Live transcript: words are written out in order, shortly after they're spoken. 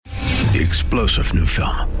The explosive new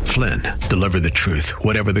film, Flynn, deliver the truth,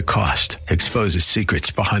 whatever the cost. Exposes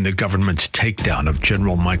secrets behind the government's takedown of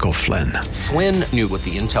General Michael Flynn. Flynn knew what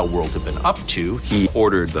the intel world had been up to. He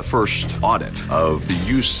ordered the first audit of the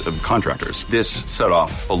use of contractors. This set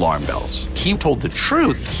off alarm bells. He told the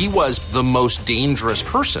truth. He was the most dangerous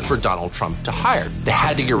person for Donald Trump to hire. They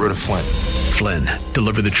had to get rid of Flynn. Flynn,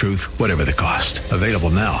 deliver the truth, whatever the cost. Available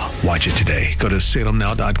now. Watch it today. Go to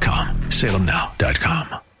salemnow.com.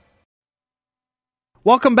 salemnow.com.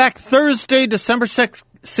 Welcome back. Thursday, December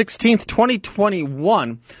 16th,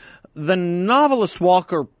 2021. The novelist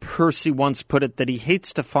Walker Percy once put it that he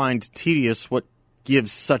hates to find tedious what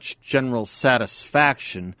gives such general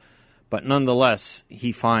satisfaction, but nonetheless,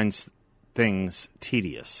 he finds things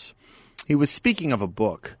tedious. He was speaking of a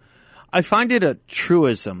book. I find it a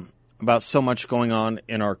truism about so much going on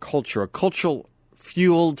in our culture, a culture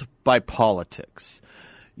fueled by politics.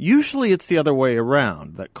 Usually it's the other way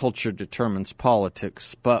around, that culture determines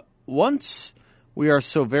politics. But once we are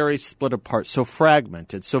so very split apart, so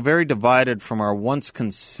fragmented, so very divided from our once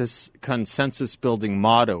consensus-building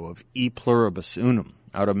motto of e pluribus unum,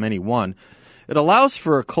 out of many one, it allows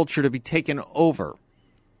for a culture to be taken over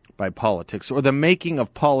by politics, or the making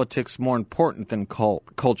of politics more important than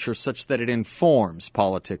culture, such that it informs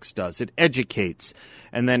politics does. It educates,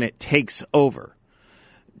 and then it takes over.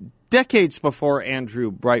 Decades before Andrew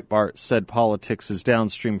Breitbart said politics is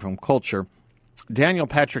downstream from culture, Daniel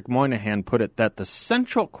Patrick Moynihan put it that the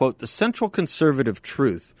central, quote, the central conservative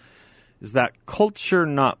truth is that culture,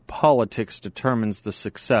 not politics, determines the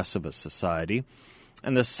success of a society,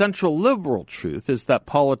 and the central liberal truth is that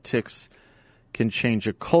politics can change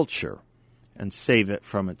a culture and save it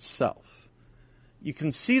from itself. You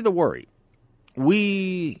can see the worry.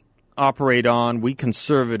 We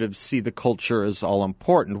conservatives see the culture as all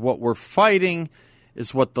important. What we're fighting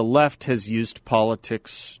is what the left has used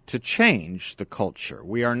politics to change the culture.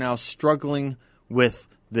 We are now struggling with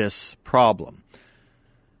this problem.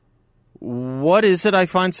 What is it I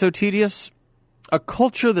find so tedious? A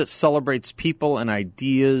culture that celebrates people and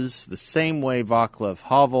ideas the same way Václav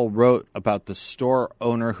Havel wrote about the store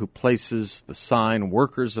owner who places the sign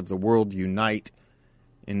 "Workers of the World Unite"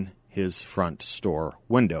 in his front store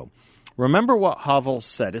window. Remember what Havel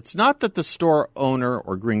said. It's not that the store owner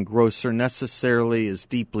or greengrocer necessarily is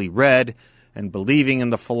deeply read and believing in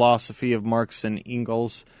the philosophy of Marx and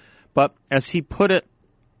Engels, but as he put it,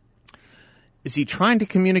 is he trying to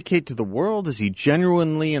communicate to the world? Is he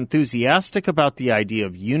genuinely enthusiastic about the idea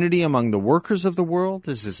of unity among the workers of the world?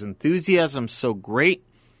 Is his enthusiasm so great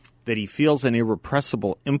that he feels an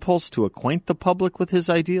irrepressible impulse to acquaint the public with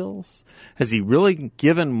his ideals? Has he really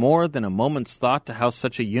given more than a moment's thought to how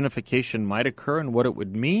such a unification might occur and what it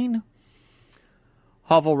would mean?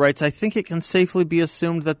 Havel writes, I think it can safely be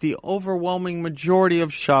assumed that the overwhelming majority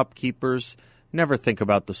of shopkeepers never think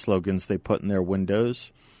about the slogans they put in their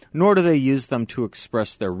windows, nor do they use them to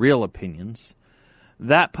express their real opinions.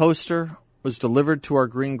 That poster was delivered to our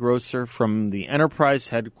greengrocer from the enterprise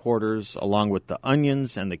headquarters along with the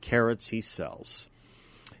onions and the carrots he sells.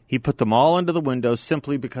 He put them all into the window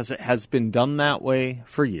simply because it has been done that way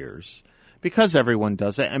for years, because everyone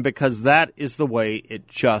does it, and because that is the way it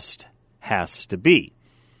just has to be.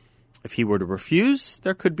 If he were to refuse,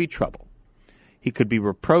 there could be trouble. He could be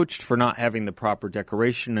reproached for not having the proper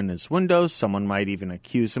decoration in his windows. Someone might even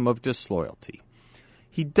accuse him of disloyalty.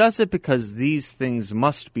 He does it because these things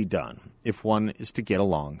must be done if one is to get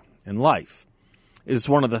along in life. It is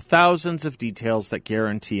one of the thousands of details that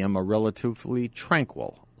guarantee him a relatively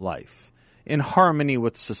tranquil life, in harmony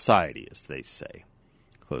with society, as they say.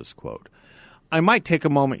 Close quote. I might take a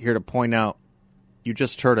moment here to point out you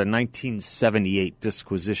just heard a 1978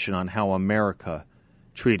 disquisition on how America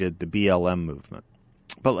treated the BLM movement.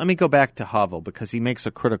 But let me go back to Havel because he makes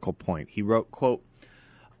a critical point. He wrote, quote,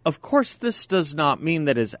 of course, this does not mean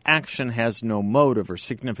that his action has no motive or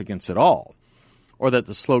significance at all, or that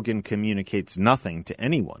the slogan communicates nothing to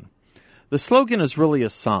anyone. The slogan is really a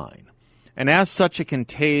sign, and as such it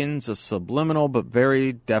contains a subliminal but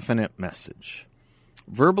very definite message.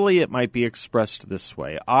 Verbally, it might be expressed this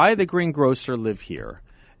way. I, the greengrocer, live here,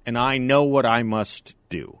 and I know what I must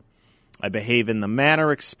do. I behave in the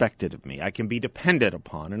manner expected of me. I can be depended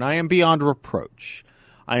upon, and I am beyond reproach.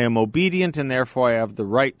 I am obedient, and therefore I have the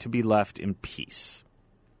right to be left in peace.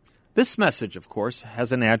 This message, of course,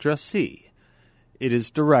 has an addressee. It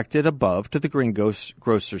is directed above to the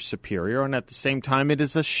greengrocer's superior, and at the same time it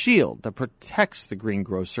is a shield that protects the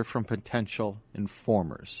greengrocer from potential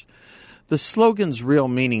informers. The slogan's real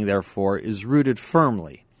meaning, therefore, is rooted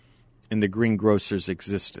firmly in the greengrocer's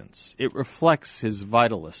existence. It reflects his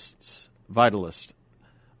vitalist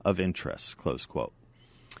of interest, close quote.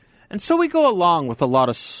 And so we go along with a lot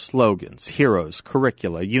of slogans, heroes,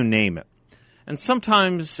 curricula, you name it. And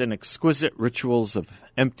sometimes in exquisite rituals of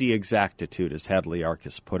empty exactitude, as Hadley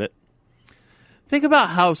Arkes put it. Think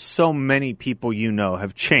about how so many people you know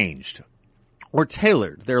have changed or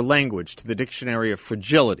tailored their language to the dictionary of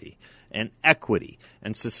fragility and equity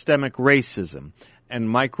and systemic racism and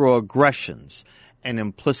microaggressions and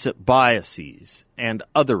implicit biases and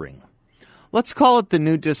othering. Let's call it the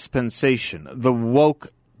new dispensation, the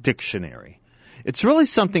woke dictionary. It's really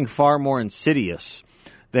something far more insidious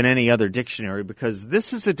than any other dictionary because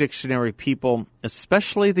this is a dictionary people,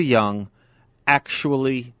 especially the young,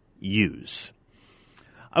 actually use.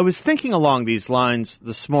 I was thinking along these lines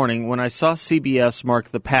this morning when I saw CBS mark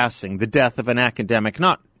the death of an academic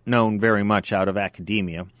not known very much out of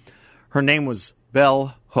academia. Her name was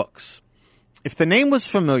Bell Hooks. If the name was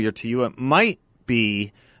familiar to you, it might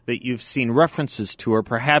be that you've seen references to her.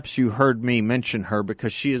 Perhaps you heard me mention her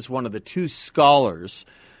because she is one of the two scholars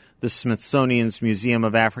the Smithsonian's Museum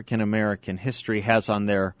of African American History has on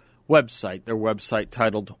their website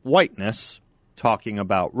titled Whiteness, talking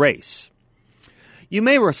about race. You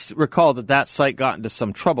may recall that site got into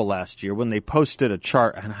some trouble last year when they posted a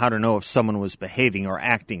chart on how to know if someone was behaving or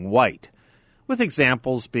acting white, with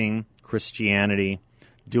examples being Christianity,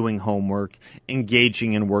 doing homework,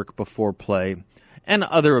 engaging in work before play, and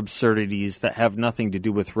other absurdities that have nothing to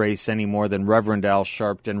do with race any more than Reverend Al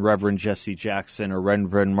Sharpton, Reverend Jesse Jackson, or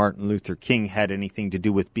Reverend Martin Luther King had anything to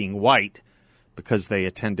do with being white because they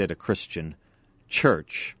attended a Christian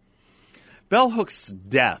church. Bell Hooks'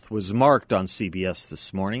 death was marked on CBS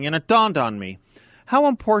this morning, and it dawned on me how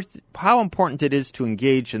important it is to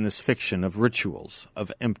engage in this fiction of rituals,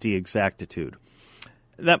 of empty exactitude.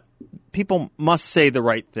 That people must say the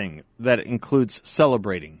right thing, that includes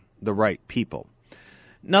celebrating the right people.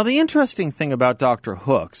 Now, the interesting thing about Dr.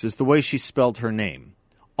 Hooks is the way she spelled her name,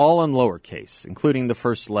 all in lowercase, including the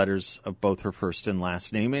first letters of both her first and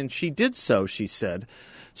last name, and she did so, she said,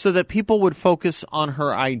 so that people would focus on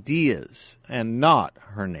her ideas and not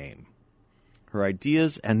her name. Her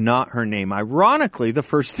ideas and not her name. Ironically, the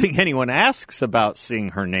first thing anyone asks about seeing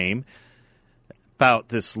her name, about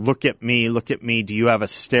this look at me, do you have a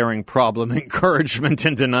staring problem, encouragement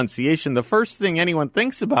and denunciation, the first thing anyone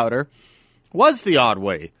thinks about her was the odd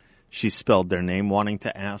way she spelled their name, wanting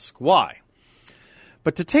to ask why.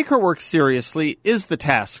 But to take her work seriously is the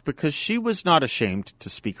task because she was not ashamed to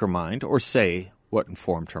speak her mind or say what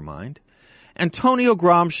informed her mind. Antonio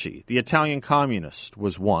Gramsci, the Italian communist,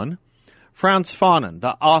 was one. Frantz Fanon,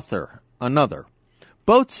 the author, another.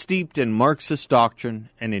 Both steeped in Marxist doctrine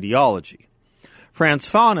and ideology. Frantz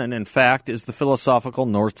Fanon, in fact, is the philosophical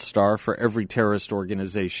North Star for every terrorist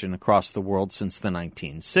organization across the world since the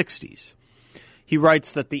 1960s. He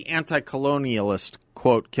writes that the anti-colonialist,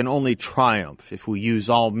 quote, can only triumph if we use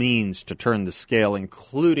all means to turn the scale,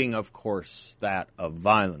 including, of course, that of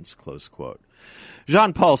violence, close quote.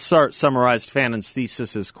 Jean-Paul Sartre summarized Fanon's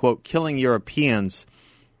thesis as, quote, killing Europeans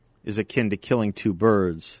is akin to killing two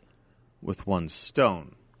birds with one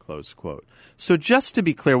stone, close quote. So just to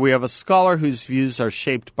be clear, we have a scholar whose views are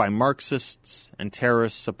shaped by Marxists and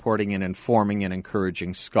terrorists supporting and informing and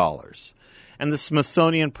encouraging scholars. And the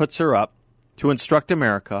Smithsonian puts her up to instruct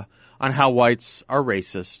America on how whites are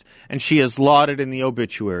racist, and she is lauded in the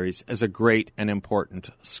obituaries as a great and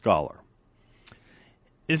important scholar.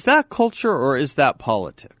 Is that culture or is that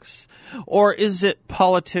politics? Or is it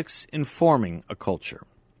politics informing a culture?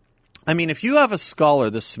 I mean, if you have a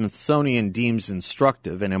scholar the Smithsonian deems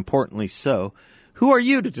instructive, and importantly so, who are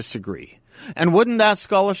you to disagree? And wouldn't that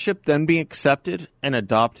scholarship then be accepted and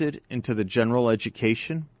adopted into the general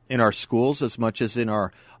education in our schools as much as in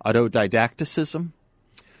our autodidacticism?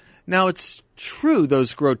 Now, it's true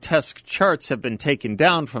those grotesque charts have been taken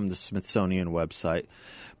down from the Smithsonian website,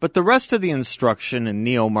 but the rest of the instruction in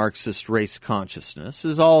neo-Marxist race consciousness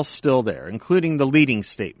is all still there, including the leading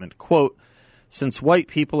statement, quote, since white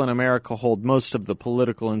people in America hold most of the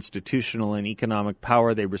political, institutional, and economic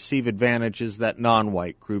power, they receive advantages that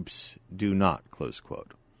non-white groups do not, close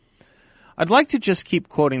quote. I'd like to just keep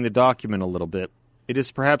quoting the document a little bit. It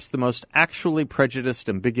is perhaps the most actually prejudiced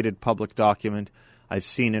and bigoted public document I've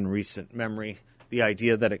seen in recent memory. The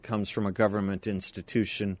idea that it comes from a government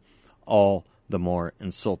institution, all the more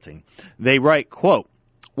insulting. They write, quote,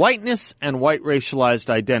 whiteness and white racialized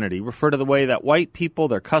identity refer to the way that white people,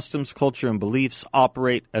 their customs, culture, and beliefs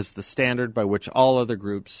operate as the standard by which all other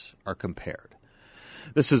groups are compared.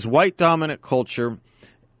 This white dominant culture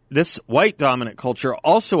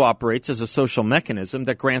also operates as a social mechanism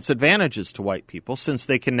that grants advantages to white people since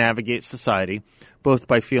they can navigate society both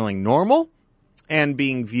by feeling normal and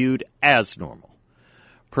being viewed as normal.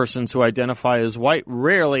 Persons who identify as white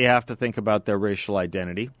rarely have to think about their racial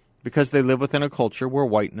identity because they live within a culture where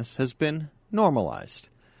whiteness has been normalized.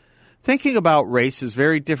 Thinking about race is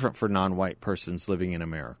very different for non-white persons living in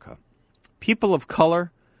America. People of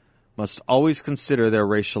color must always consider their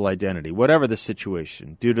racial identity, whatever the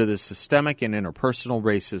situation, due to the systemic and interpersonal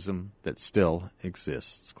racism that still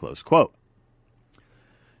exists." Close quote.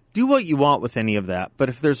 Do what you want with any of that, but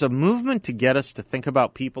if there's a movement to get us to think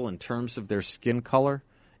about people in terms of their skin color,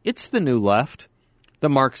 it's the New Left, the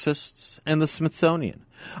Marxists, and the Smithsonian.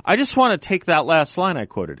 I just want to take that last line I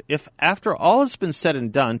quoted. If, after all has been said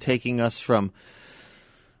and done, taking us from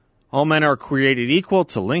all men are created equal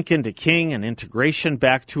to Lincoln to King and integration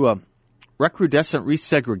back to a recrudescent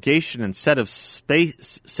resegregation and set of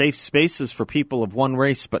safe spaces for people of one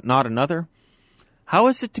race but not another, how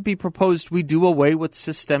is it to be proposed we do away with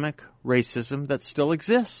systemic racism that still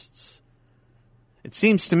exists? It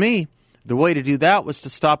seems to me the way to do that was to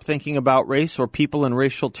stop thinking about race or people in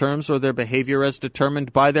racial terms or their behavior as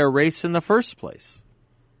determined by their race in the first place.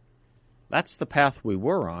 That's the path we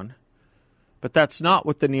were on, but that's not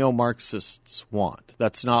what the neo-Marxists want.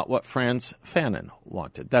 That's not what Frantz Fanon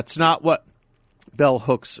wanted. That's not what Bell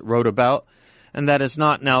Hooks wrote about, and that is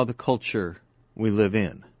not now the culture we live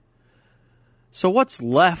in. So what's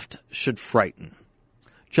left should frighten,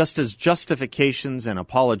 just as justifications and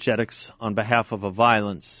apologetics on behalf of a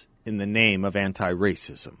violence in the name of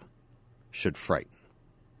anti-racism should frighten.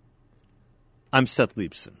 I'm Seth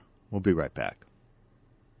Leibson. We'll be right back.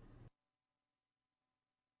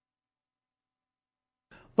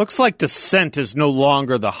 Looks like dissent is no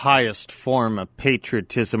longer the highest form of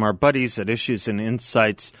patriotism. Our buddies at Issues and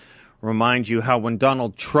Insights remind you how when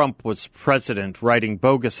Donald Trump was president, writing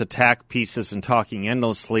bogus attack pieces and talking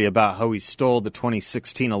endlessly about how he stole the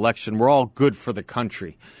 2016 election, were all good for the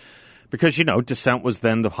country. Because, dissent was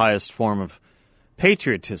then the highest form of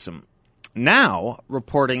patriotism. Now,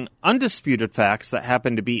 reporting undisputed facts that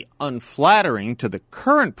happen to be unflattering to the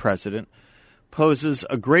current president poses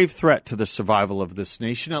a grave threat to the survival of this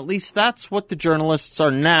nation. At least that's what the journalists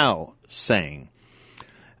are now saying.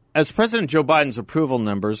 As President Joe Biden's approval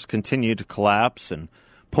numbers continue to collapse and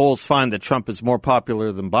polls find that Trump is more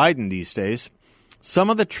popular than Biden these days, some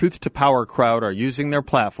of the Truth to Power crowd are using their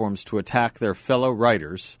platforms to attack their fellow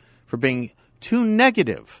writers for being too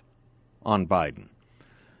negative on Biden.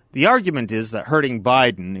 The argument is that hurting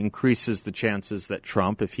Biden increases the chances that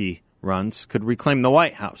Trump, if he runs, could reclaim the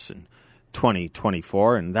White House in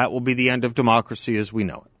 2024, and that will be the end of democracy as we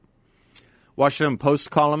know it. Washington Post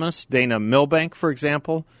columnist Dana Milbank, for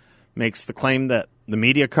example, makes the claim that the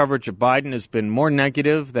media coverage of Biden has been more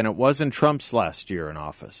negative than it was in Trump's last year in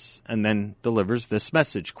office, and then delivers this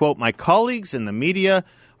message, quote, "My colleagues in the media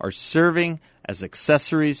are serving as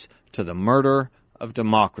accessories to the murder of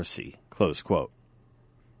democracy," close quote.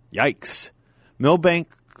 Yikes. Milbank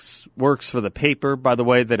works for the paper, by the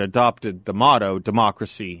way, that adopted the motto,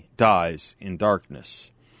 "Democracy dies in darkness."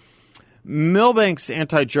 Milbank's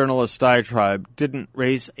anti-journalist diatribe didn't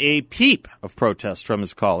raise a peep of protest from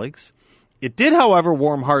his colleagues. It did, however,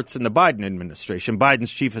 warm hearts in the Biden administration.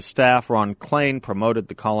 Biden's chief of staff, Ron Klain, promoted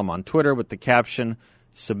the column on Twitter with the caption,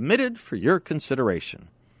 "Submitted for your consideration."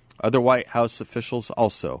 Other White House officials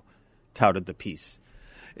also touted the piece.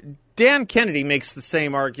 Dan Kennedy makes the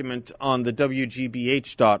same argument on the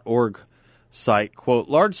WGBH.org site. Quote,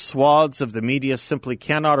 "Large swaths of the media simply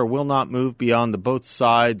cannot or will not move beyond the both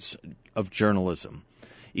sides of journalism,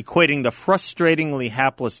 equating the frustratingly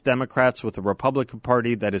hapless Democrats with a Republican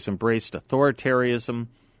Party that has embraced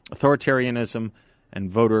authoritarianism,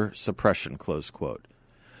 and voter suppression," close quote.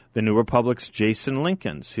 The New Republic's Jason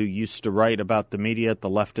Lincolns, who used to write about the media at the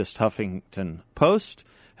leftist Huffington Post,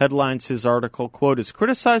 headlines his article, quote, "Is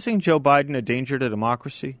criticizing Joe Biden a danger to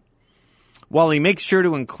democracy?" While he makes sure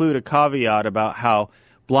to include a caveat about how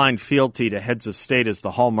blind fealty to heads of state is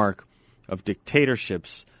the hallmark of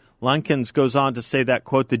dictatorships, Lincolns goes on to say that,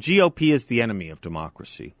 quote, "The GOP is the enemy of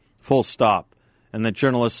democracy, full stop, and that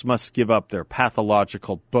journalists must give up their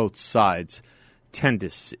pathological both sides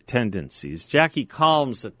tendencies." Jackie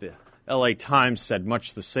Calms at the LA Times said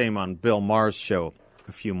much the same on Bill Maher's show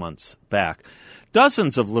a few months back.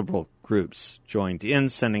 Dozens of liberal groups joined in,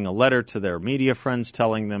 sending a letter to their media friends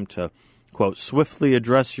telling them to, quote, "swiftly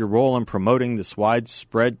address your role in promoting this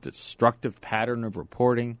widespread destructive pattern of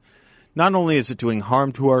reporting. Not only is it doing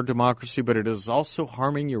harm to our democracy, but it is also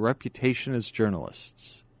harming your reputation as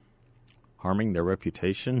journalists." Harming their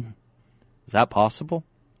reputation? Is that possible?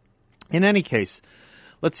 In any case,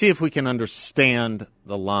 let's see if we can understand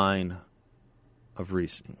the line of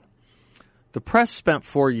reasoning. The press spent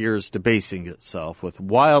 4 years debasing itself with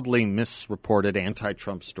wildly misreported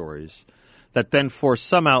anti-Trump stories that then forced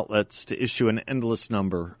some outlets to issue an endless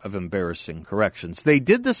number of embarrassing corrections. They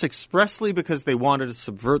did this expressly because they wanted to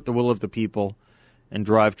subvert the will of the people and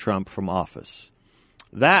drive Trump from office.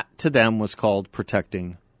 That, to them, was called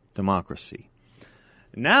protecting democracy.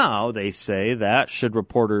 Now they say that should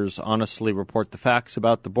reporters honestly report the facts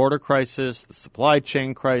about the border crisis, the supply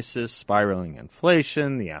chain crisis, spiraling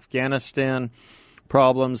inflation, the Afghanistan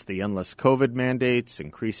problems, the endless COVID mandates,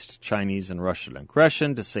 increased Chinese and Russian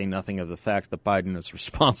aggression, to say nothing of the fact that Biden is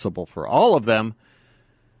responsible for all of them,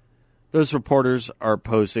 those reporters are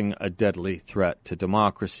posing a deadly threat to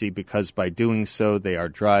democracy because by doing so they are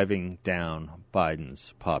driving down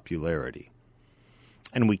Biden's popularity.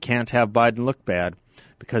 And we can't have Biden look bad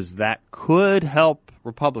because that could help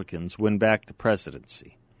Republicans win back the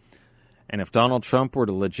presidency. And if Donald Trump were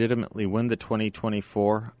to legitimately win the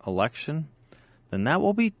 2024 election, then that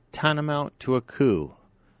will be tantamount to a coup.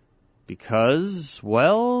 Because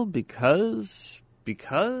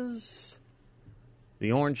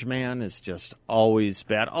the orange man is just always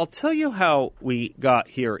bad. I'll tell you how we got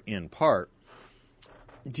here in part.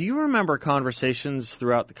 Do you remember conversations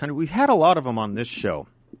throughout the country? We've had a lot of them on this show.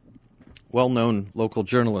 Well-known local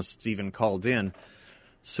journalists even called in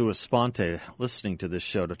sua sponte, listening to this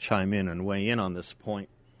show, to chime in and weigh in on this point.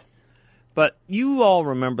 But you all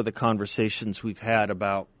remember the conversations we've had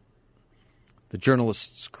about the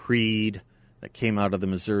journalist's creed that came out of the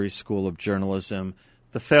Missouri School of Journalism,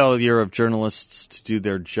 the failure of journalists to do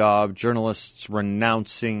their job, journalists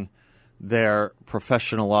renouncing their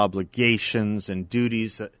professional obligations and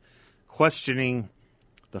duties, that questioning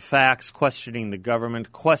the facts, questioning the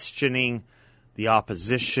government, questioning the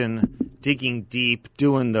opposition, digging deep,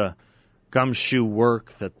 doing the gumshoe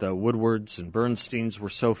work that the Woodwards and Bernsteins were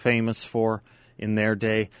so famous for in their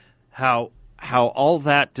day, how all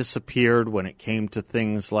that disappeared when it came to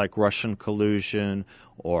things like Russian collusion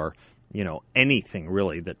or, anything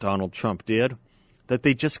really that Donald Trump did, that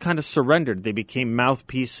they just kind of surrendered. They became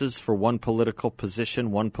mouthpieces for one political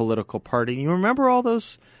position, one political party. You remember all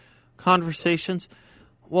those conversations?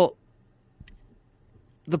 Well,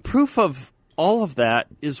 the proof of all of that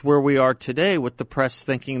is where we are today, with the press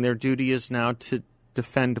thinking their duty is now to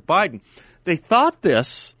defend Biden. They thought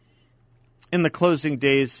this in the closing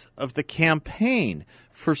days of the campaign,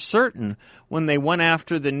 for certain, when they went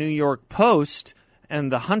after the New York Post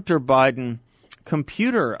and the Hunter Biden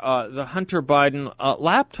computer, the Hunter Biden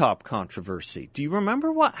laptop controversy. Do you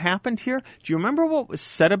remember what happened here? Do you remember what was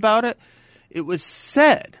said about it? It was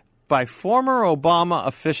said by former Obama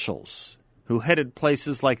officials who headed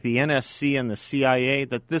places like the NSC and the CIA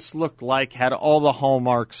that this had all the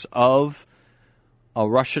hallmarks of a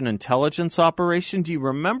Russian intelligence operation. Do you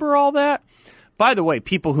remember all that? By the way,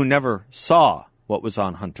 people who never saw what was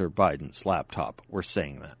on Hunter Biden's laptop were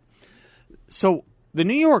saying that. So the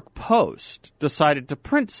New York Post decided to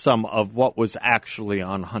print some of what was actually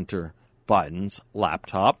on Hunter Biden's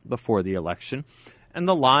laptop before the election. And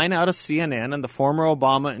the line out of CNN and the former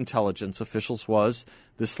Obama intelligence officials was,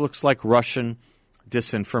 this looks like Russian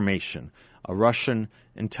disinformation, a Russian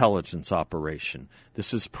intelligence operation.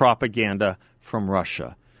 This is propaganda from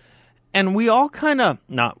Russia. And we all kind of,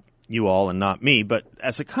 not you all and not me, but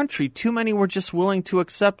as a country, too many were just willing to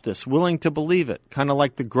accept this, willing to believe it, kind of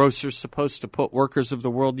like the grocer's supposed to put Workers of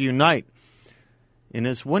the World Unite in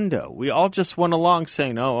his window. We all just went along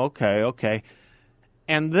saying, oh, okay.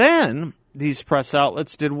 And then these press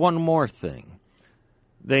outlets did one more thing.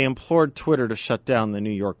 They implored Twitter to shut down the New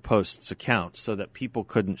York Post's account so that people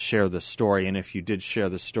couldn't share the story, and if you did share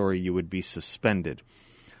the story, you would be suspended.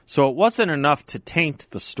 So it wasn't enough to taint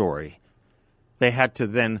the story. They had to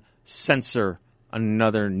then censor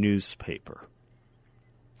another newspaper.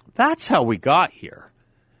 That's how we got here.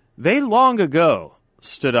 They long ago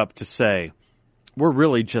stood up to say, we're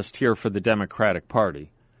really just here for the Democratic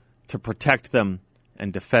Party, to protect them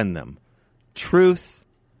and defend them. Truth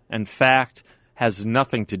and fact has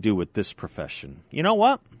nothing to do with this profession. You know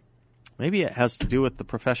what? Maybe it has to do with the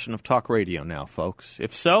profession of talk radio now, folks.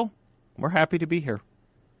 If so, we're happy to be here.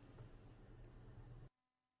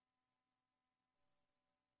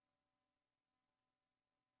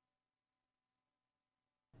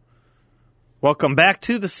 Welcome back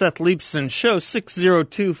to the Seth Leibson Show,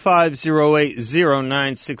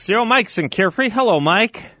 602-508-0960. Mike's in Carefree. Hello,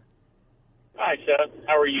 Mike. Hi, Seth.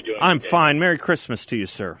 How are you doing I'm today? fine. Merry Christmas to you,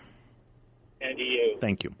 sir. And to you.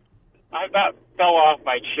 Thank you. I about fell off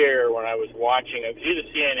my chair when I was watching, it was either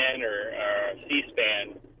CNN or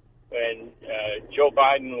C-SPAN, when Joe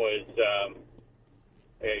Biden was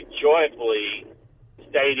joyfully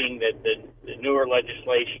stating that the newer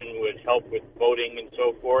legislation would help with voting and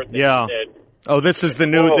so forth. And Yeah. he said, Oh, this is the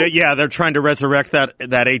new. They're trying to resurrect that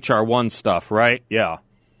HR1 stuff, right? Yeah.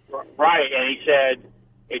 Right, and he said,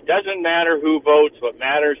 it doesn't matter who votes. What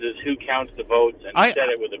matters is who counts the votes. And he said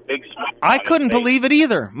it with a big smile. I couldn't believe it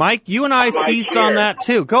either, Mike. You and I seized on that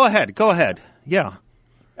too. Go ahead. Yeah.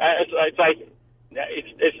 It's like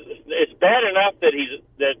it's bad enough that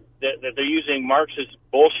that they're using Marxist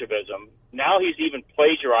Bolshevism. Now he's even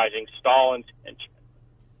plagiarizing Stalin's intention.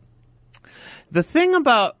 The thing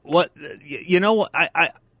about the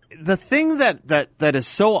thing that is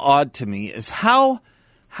so odd to me is how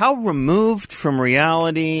removed from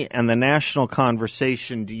reality and the national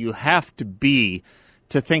conversation do you have to be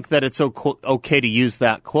to think that it's okay to use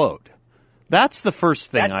that quote? That's the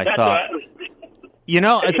first thing I thought.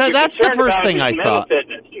 That's the first thing I thought.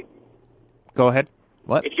 Go ahead.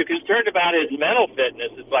 What? If you're concerned about his mental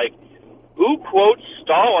fitness, it's like, who quotes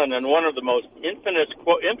Stalin in one of the most infamous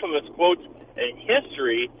quotes in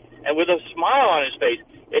history, and with a smile on his face?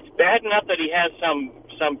 It's bad enough that he has some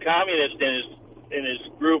communist in his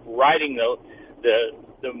group writing the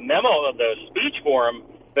memo of the speech for him,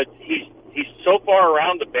 but he's so far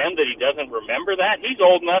around the bend that he doesn't remember that. He's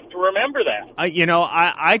old enough to remember that.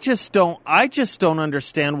 I just don't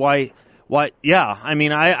understand why. Yeah, I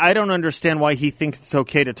mean, I don't understand why he thinks it's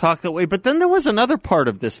okay to talk that way. But then there was another part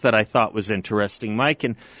of this that I thought was interesting, Mike,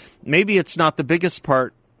 and maybe it's not the biggest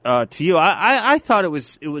part to you. I thought it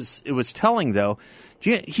was telling, though.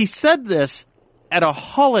 He said this at a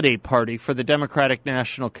holiday party for the Democratic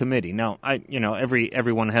National Committee. Now,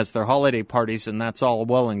 everyone has their holiday parties, and that's all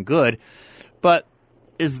well and good. But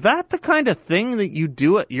is that the kind of thing that you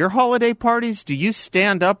do at your holiday parties? Do you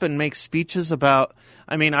stand up and make speeches about,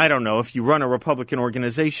 I mean, I don't know, if you run a Republican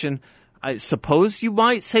organization, I suppose you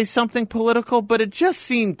might say something political, but it just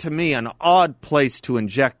seemed to me an odd place to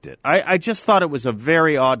inject it. I just thought it was a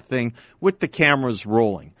very odd thing with the cameras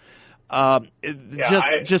rolling.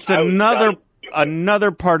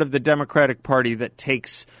 Another part of the Democratic Party that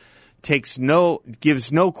gives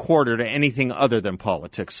no quarter to anything other than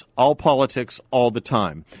politics. All politics, all the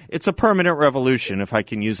time. It's a permanent revolution, if I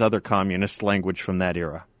can use other communist language from that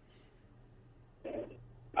era.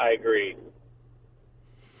 I agree.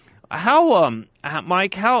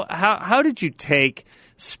 Mike, how did you take,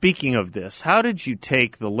 speaking of this, how did you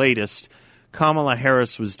take the latest? Kamala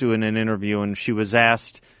Harris was doing an interview and she was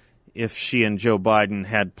asked if she and Joe Biden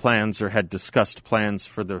had plans or had discussed plans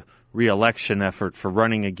for the re-election effort for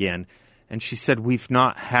running again. And she said, we've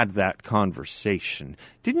not had that conversation.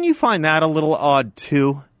 Didn't you find that a little odd,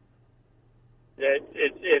 too?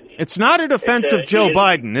 It's not a defense of Joe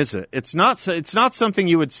Biden, is it? It's not something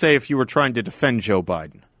you would say if you were trying to defend Joe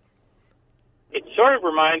Biden. It sort of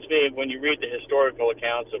reminds me of when you read the historical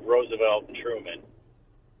accounts of Roosevelt and Truman.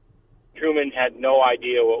 Truman had no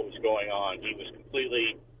idea what was going on. He was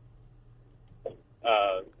completely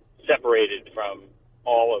separated from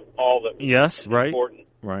all that was important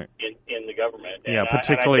in the government. Yeah,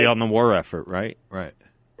 particularly on the war effort, right? Right.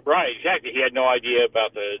 Right, exactly. He had no idea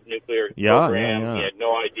about the nuclear program. Yeah. He had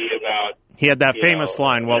no idea about... He had that famous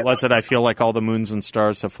line, what was it? I feel like all the moons and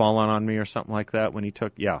stars have fallen on me or something like that when he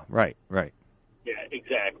took... Yeah, right. Yeah,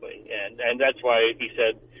 exactly. And that's why he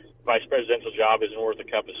said vice presidential job isn't worth a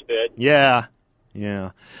cup of spit. Yeah.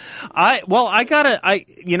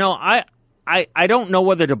 I don't know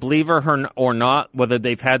whether to believe her or not, whether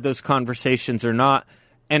they've had those conversations or not.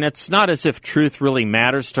 And it's not as if truth really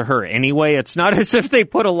matters to her anyway. It's not as if they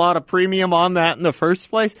put a lot of premium on that in the first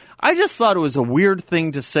place. I just thought it was a weird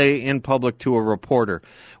thing to say in public to a reporter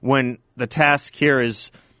when the task here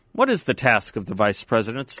is, what is the task of the vice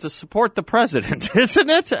president? It's to support the president, isn't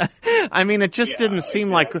it? I mean, it just didn't seem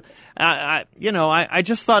like, I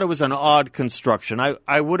just thought it was an odd construction.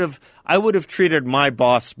 I would have treated my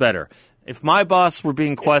boss better. If my boss were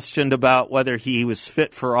being questioned about whether he was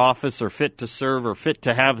fit for office or fit to serve or fit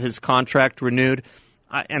to have his contract renewed,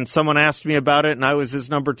 and someone asked me about it and I was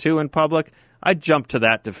his number 2 in public, I'd jump to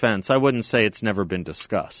that defense. I wouldn't say it's never been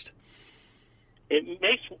discussed. It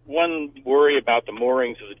makes one worry about the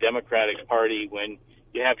moorings of the Democratic Party when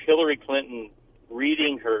you have Hillary Clinton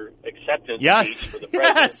reading her acceptance speech for the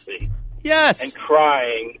presidency. Yes. And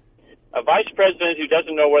crying. A vice president who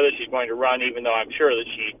doesn't know whether she's going to run, even though I'm sure that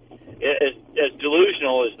she is as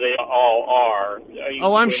delusional as they all are.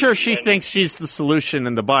 I'm sure she thinks she's the solution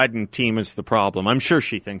and the Biden team is the problem. I'm sure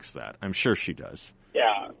she thinks that. I'm sure she does.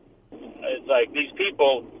 Yeah. It's like these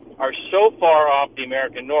people are so far off the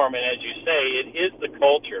American norm, and as you say, it is the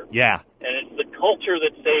culture. Yeah. And it's the culture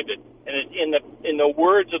that saved it. And it's in the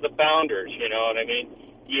words of the founders, you know what I mean?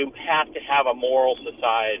 You have to have a moral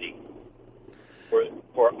society.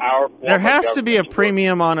 for our form There has to be a government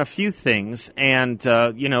premium on a few things, and,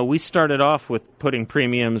 we started off with putting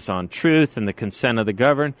premiums on truth and the consent of the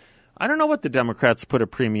governed. I don't know what the Democrats put a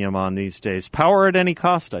premium on these days. Power at any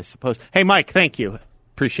cost, I suppose. Hey, Mike, thank you.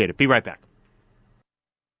 Appreciate it. Be right back.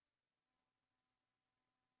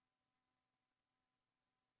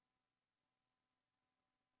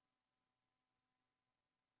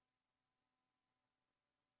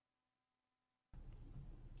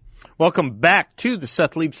 Welcome back to the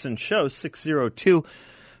Seth Leibsohn Show,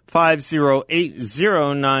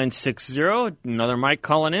 602-508-0960. Another Mike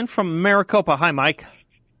calling in from Maricopa. Hi, Mike.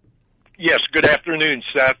 Yes, good afternoon,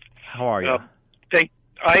 Seth. How are you?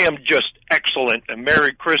 I am just excellent. And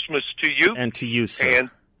Merry Christmas to you. And to you, sir. And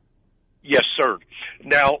yes, sir.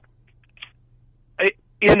 Now,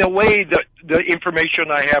 in a way, the information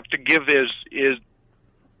I have to give is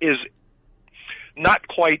not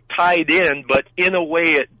quite tied in, but in a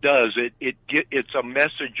way it does. It's a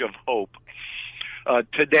message of hope.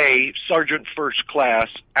 Today, Sergeant First Class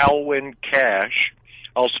Alwyn Cash,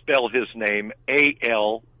 I'll spell his name,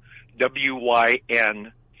 A-L-W-Y-N.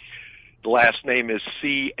 The last name is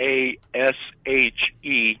C-A-S-H-E.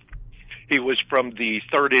 He was from the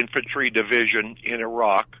 3rd Infantry Division in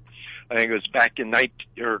Iraq. I think it was back in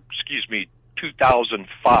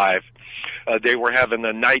 2005. They were having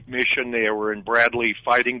a night mission. They were in Bradley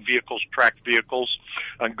fighting vehicles, tracked vehicles,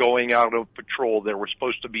 and going out of patrol. There were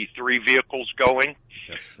supposed to be 3 vehicles going.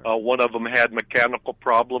 Yes, one of them had mechanical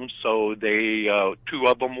problems, so 2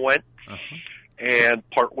 of them went. Uh-huh. And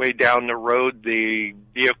partway down the road, the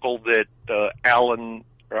vehicle that Alwyn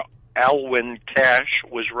Cash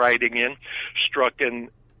was riding in struck an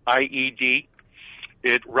IED.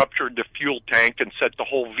 It ruptured the fuel tank and set the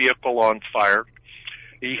whole vehicle on fire.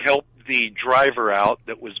 He helped the driver out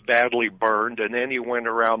that was badly burned, and then he went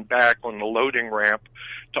around back on the loading ramp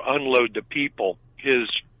to unload the people. His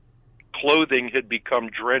clothing had become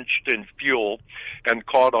drenched in fuel and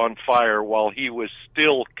caught on fire while he was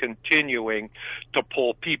still continuing to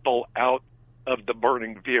pull people out of the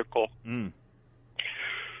burning vehicle. Mm.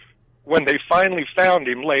 When they finally found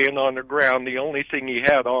him laying on the ground, the only thing he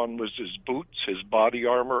had on was his boots, his body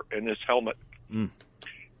armor, and his helmet. Mm.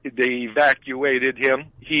 They evacuated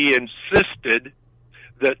him. He insisted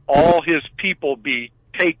that all his people be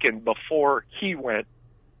taken before he went.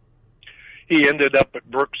 He ended up at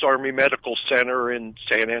Brooks Army Medical Center in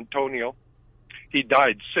San Antonio. He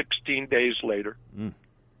died 16 days later. Mm.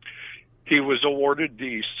 He was awarded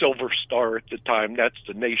the Silver Star at the time. That's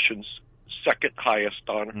the nation's second highest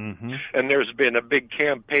honor. Mm-hmm. And there's been a big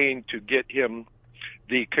campaign to get him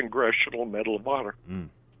the Congressional Medal of Honor. Mm.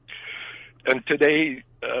 And today,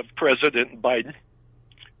 President Biden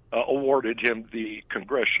awarded him the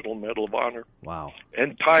Congressional Medal of Honor. Wow.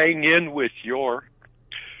 And tying in with your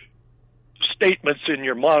statements in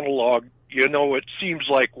your monologue, it seems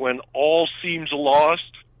like when all seems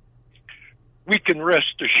lost, we can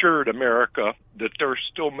rest assured, America, that they're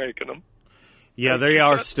still making them. Yeah, they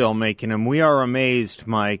are still making them. We are amazed,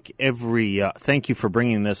 Mike. Thank you for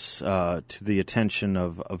bringing this to the attention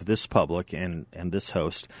of this public and this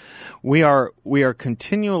host. We are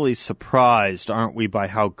continually surprised, aren't we, by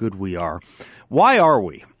how good we are? Why are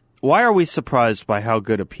we? Why are we surprised by how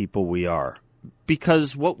good a people we are?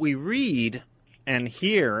 Because what we read and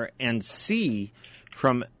hear and see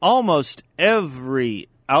from almost every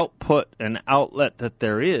output and outlet that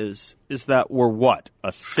there is that we're what?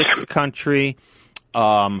 A sick country,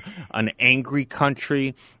 an angry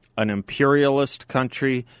country, an imperialist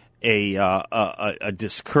country, a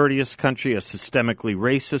discourteous country, a systemically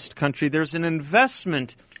racist country. There's an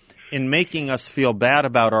investment in making us feel bad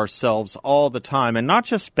about ourselves all the time, and not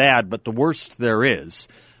just bad, but the worst there is.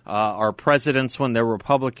 Our presidents, when they're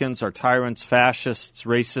Republicans, are tyrants, fascists,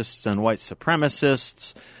 racists, and white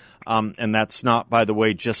supremacists. And that's not, by the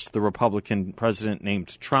way, just the Republican president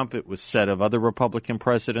named Trump. It was said of other Republican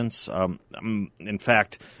presidents. In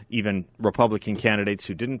fact, even Republican candidates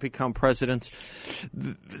who didn't become presidents.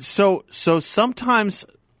 So sometimes,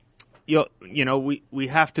 we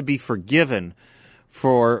have to be forgiven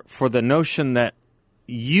for the notion that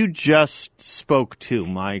you just spoke to,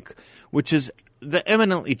 Mike, which is the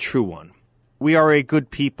eminently true one. We are a good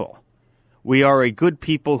people. We are a good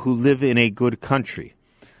people who live in a good country.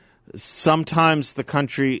 Sometimes the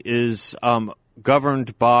country is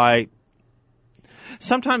governed by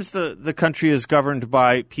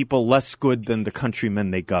people less good than the countrymen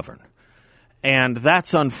they govern. And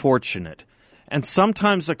that's unfortunate. And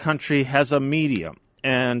sometimes a country has a media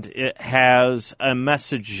and it has a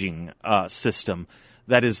messaging system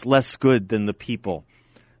that is less good than the people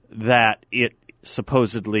that it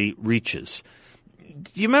supposedly reaches.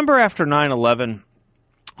 Do you remember after 9/11,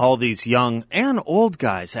 all these young and old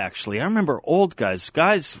guys, actually? I remember old guys,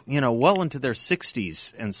 well into their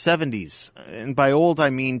 60s and 70s. And by old, I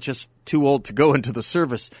mean just too old to go into the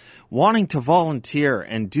service, wanting to volunteer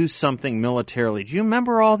and do something militarily. Do you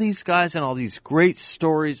remember all these guys and all these great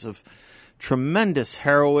stories of tremendous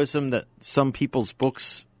heroism that some people's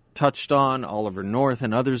books touched on? Oliver North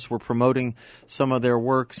and others were promoting some of their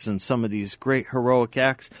works and some of these great heroic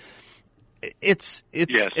acts. It's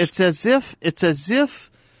as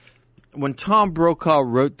if when Tom Brokaw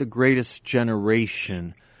wrote The Greatest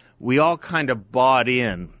Generation, we all kind of bought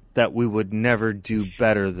in that we would never do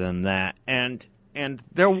better than that. And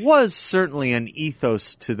there was certainly an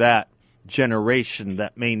ethos to that generation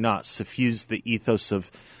that may not suffuse the ethos of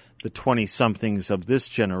the 20-somethings of this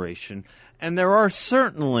generation. And there are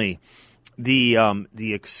certainly the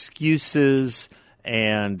excuses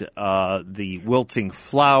and the wilting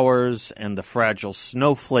flowers and the fragile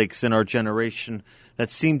snowflakes in our generation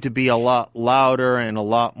that seem to be a lot louder and a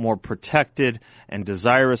lot more protected and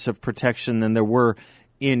desirous of protection than there were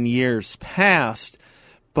in years past.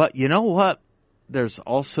 But you know what? There's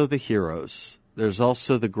also the heroes. There's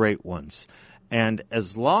also the great ones. And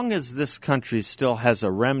as long as this country still has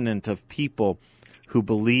a remnant of people who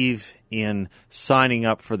believe in signing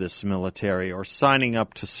up for this military or signing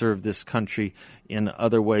up to serve this country in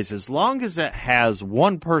other ways, as long as it has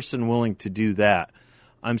one person willing to do that,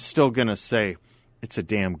 I'm still going to say it's a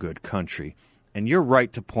damn good country. And you're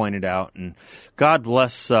right to point it out. And God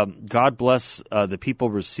bless the people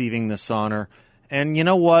receiving this honor. And you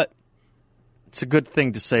know what? It's a good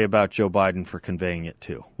thing to say about Joe Biden for conveying it,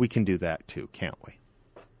 too. We can do that, too, can't we?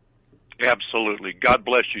 Absolutely. God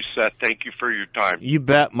bless you, Seth. Thank you for your time. You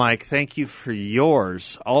bet, Mike. Thank you for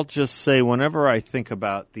yours. I'll just say, whenever I think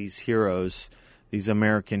about these heroes, these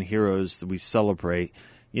American heroes that we celebrate,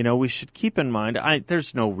 we should keep in mind,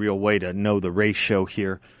 there's no real way to know the ratio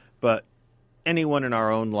here, but anyone in our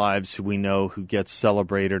own lives who we know who gets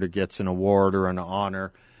celebrated or gets an award or an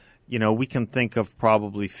honor, we can think of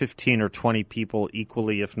probably 15 or 20 people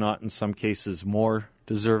equally, if not in some cases more,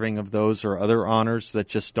 deserving of those or other honors that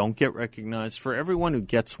just don't get recognized. For everyone who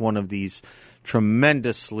gets one of these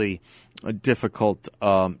tremendously difficult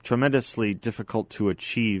to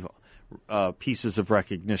achieve pieces of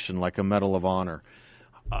recognition like a Medal of Honor,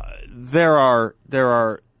 there are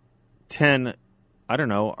 10, I don't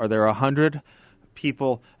know, are there 100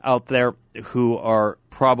 people out there who are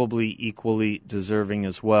probably equally deserving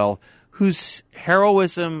as well, whose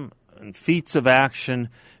heroism and feats of action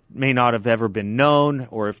may not have ever been known,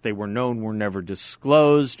 or if they were known, were never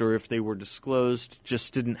disclosed, or if they were disclosed,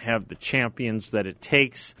 just didn't have the champions that it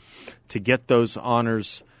takes to get those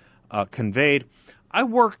honors conveyed. I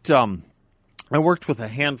worked with a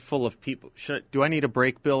handful of people. Do I need a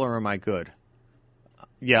break, Bill, or am I good?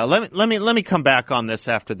 Yeah, let me come back on this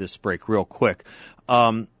after this break real quick.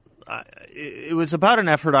 It was about an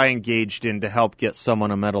effort I engaged in to help get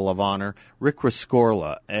someone a Medal of Honor, Rick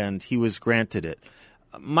Rescorla, and he was granted it.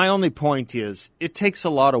 My only point is, it takes a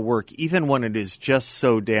lot of work, even when it is just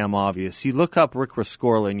so damn obvious. You look up Rick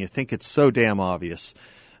Rescorla and you think it's so damn obvious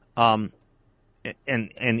and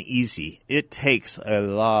easy. It takes a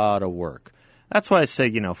lot of work. That's why I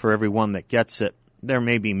say, for every one that gets it, there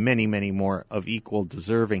may be many, many more of equal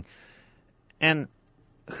deserving. And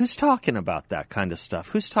who's talking about that kind of stuff?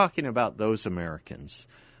 Who's talking about those Americans?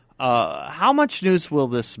 How much news will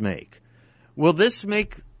this make? Will this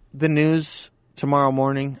make the news tomorrow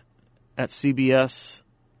morning at CBS?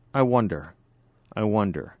 I wonder.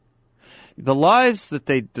 The lives that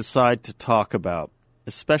they decide to talk about,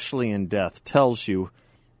 especially in death, tells you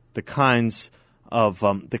the kinds of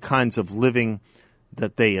living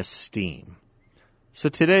that they esteem. So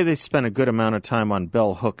today they spent a good amount of time on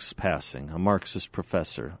Bell Hooks passing, a Marxist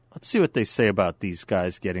professor. Let's see what they say about these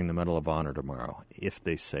guys getting the Medal of Honor tomorrow, if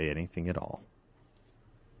they say anything at all.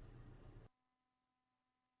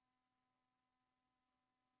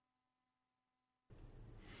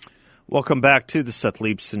 Welcome back to the Seth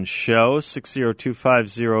Leibsohn Show,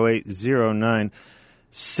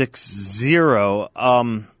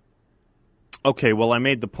 602-508-0960. Okay, well, I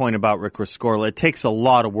made the point about Rick Rescorla. It takes a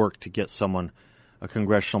lot of work to get someone a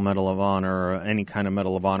Congressional Medal of Honor or any kind of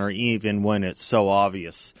Medal of Honor, even when it's so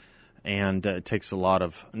obvious. And it takes a lot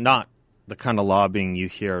of, not the kind of lobbying you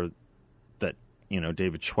hear that,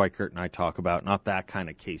 David Schweikert and I talk about, not that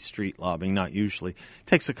kind of K Street lobbying, not usually. It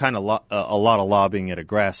takes a lot of lobbying at a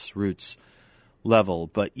grassroots level.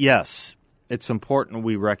 But yes, it's important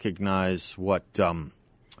we recognize what the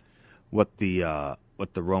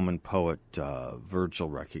Roman poet Virgil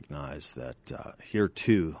recognized, that here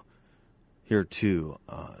too Here, too,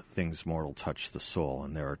 things mortal touch the soul,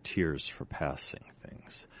 and there are tears for passing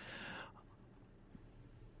things.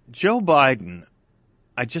 Joe Biden,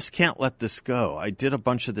 I just can't let this go. I did a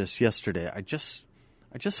bunch of this yesterday. I just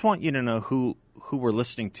want you to know who we're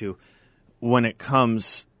listening to when it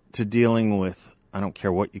comes to dealing with, I don't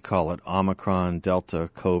care what you call it, Omicron, Delta,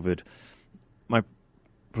 COVID. My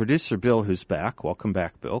producer, Bill, who's back, welcome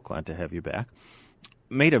back, Bill, glad to have you back,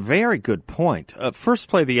 made a very good point. First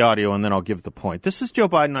play the audio, and then I'll give the point. This is Joe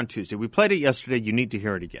Biden on Tuesday. We played it yesterday. You need to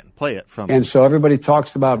hear it again. Play it from... And so everybody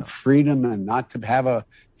talks about freedom and not to have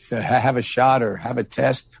a shot or have a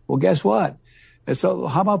test. Well, guess what? So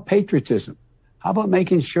how about patriotism? How about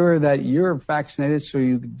making sure that you're vaccinated so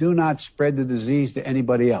you do not spread the disease to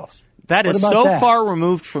anybody else? That is so far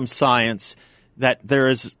removed from science that there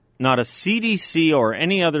is not a CDC or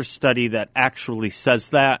any other study that actually says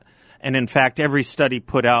that. And in fact, every study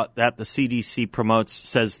put out that the CDC promotes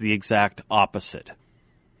says the exact opposite.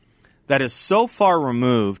 That is so far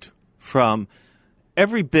removed from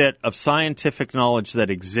every bit of scientific knowledge that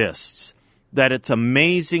exists that it's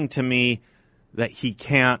amazing to me that he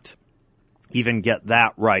can't even get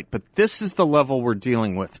that right. But this is the level we're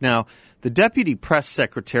dealing with. Now, the deputy press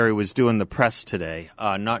secretary was doing the press today,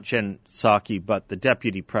 not Jen Psaki, but the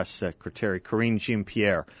deputy press secretary, Karine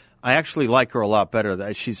Jean-Pierre. I actually like her a lot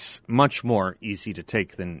better. She's much more easy to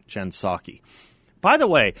take than Jen Psaki. By the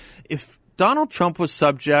way, if Donald Trump was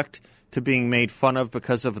subject to being made fun of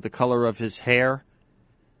because of the color of his hair,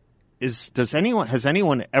 has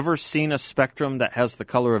anyone ever seen a spectrum that has the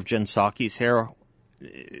color of Jen Psaki's hair?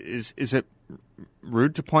 Is it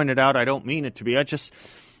rude to point it out? I don't mean it to be. I just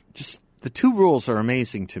the two rules are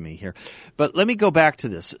amazing to me here. But let me go back to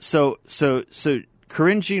this. So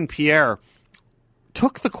Karine Jean-Pierre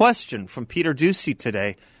took the question from Peter Doocy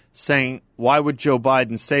today saying, why would Joe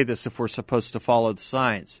Biden say this if we're supposed to follow the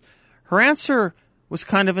science? Her answer was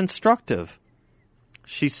kind of instructive.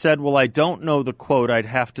 She said, well, I don't know the quote. I'd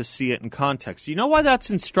have to see it in context. You know why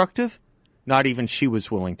that's instructive? Not even she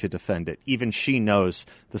was willing to defend it. Even she knows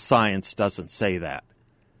the science doesn't say that.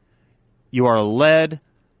 You are led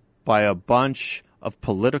by a bunch of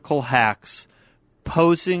political hacks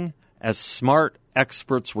posing as smart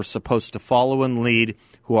experts we're supposed to follow and lead,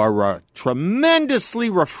 who are a tremendously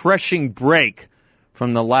refreshing break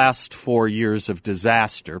from the last 4 years of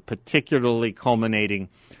disaster, particularly culminating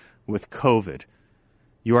with COVID.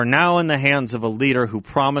 You are now in the hands of a leader who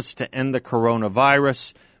promised to end the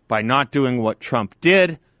coronavirus by not doing what Trump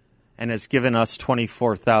did and has given us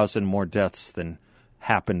 24,000 more deaths than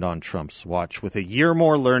happened on Trump's watch, with a year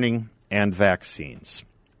more learning and vaccines.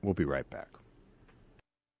 We'll be right back.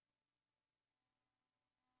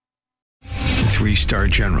 3-star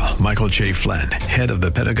General Michael J. Flynn, head of the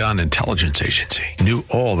Pentagon Intelligence Agency, knew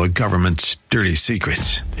all the government's dirty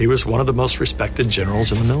secrets. He was one of the most respected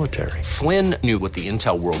generals in the military. Flynn knew what the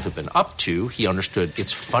intel world had been up to. He understood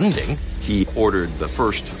its funding. He ordered the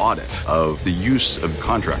first audit of the use of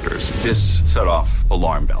contractors. This set off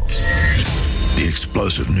alarm bells. The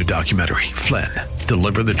explosive new documentary, Flynn,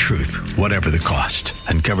 Deliver the Truth, Whatever the Cost,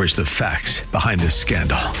 uncovers the facts behind this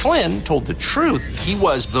scandal. Flynn told the truth. He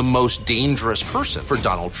was the most dangerous person for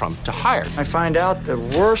Donald Trump to hire. I find out the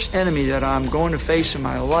worst enemy that I'm going to face in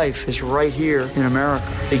my life is right here in America.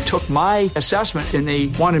 They took my assessment and they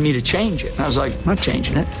wanted me to change it. And I was like, I'm not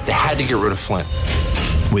changing it. They had to get rid of Flynn.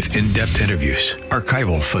 With in-depth interviews,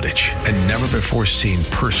 archival footage, and never-before-seen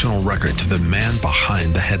personal records of the man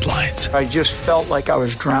behind the headlines. I just felt like I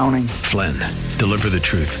was drowning. Flynn, Deliver the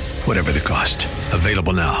Truth, Whatever the Cost.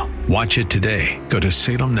 Available now. Watch it today. Go to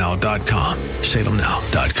salemnow.com.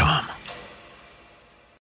 salemnow.com.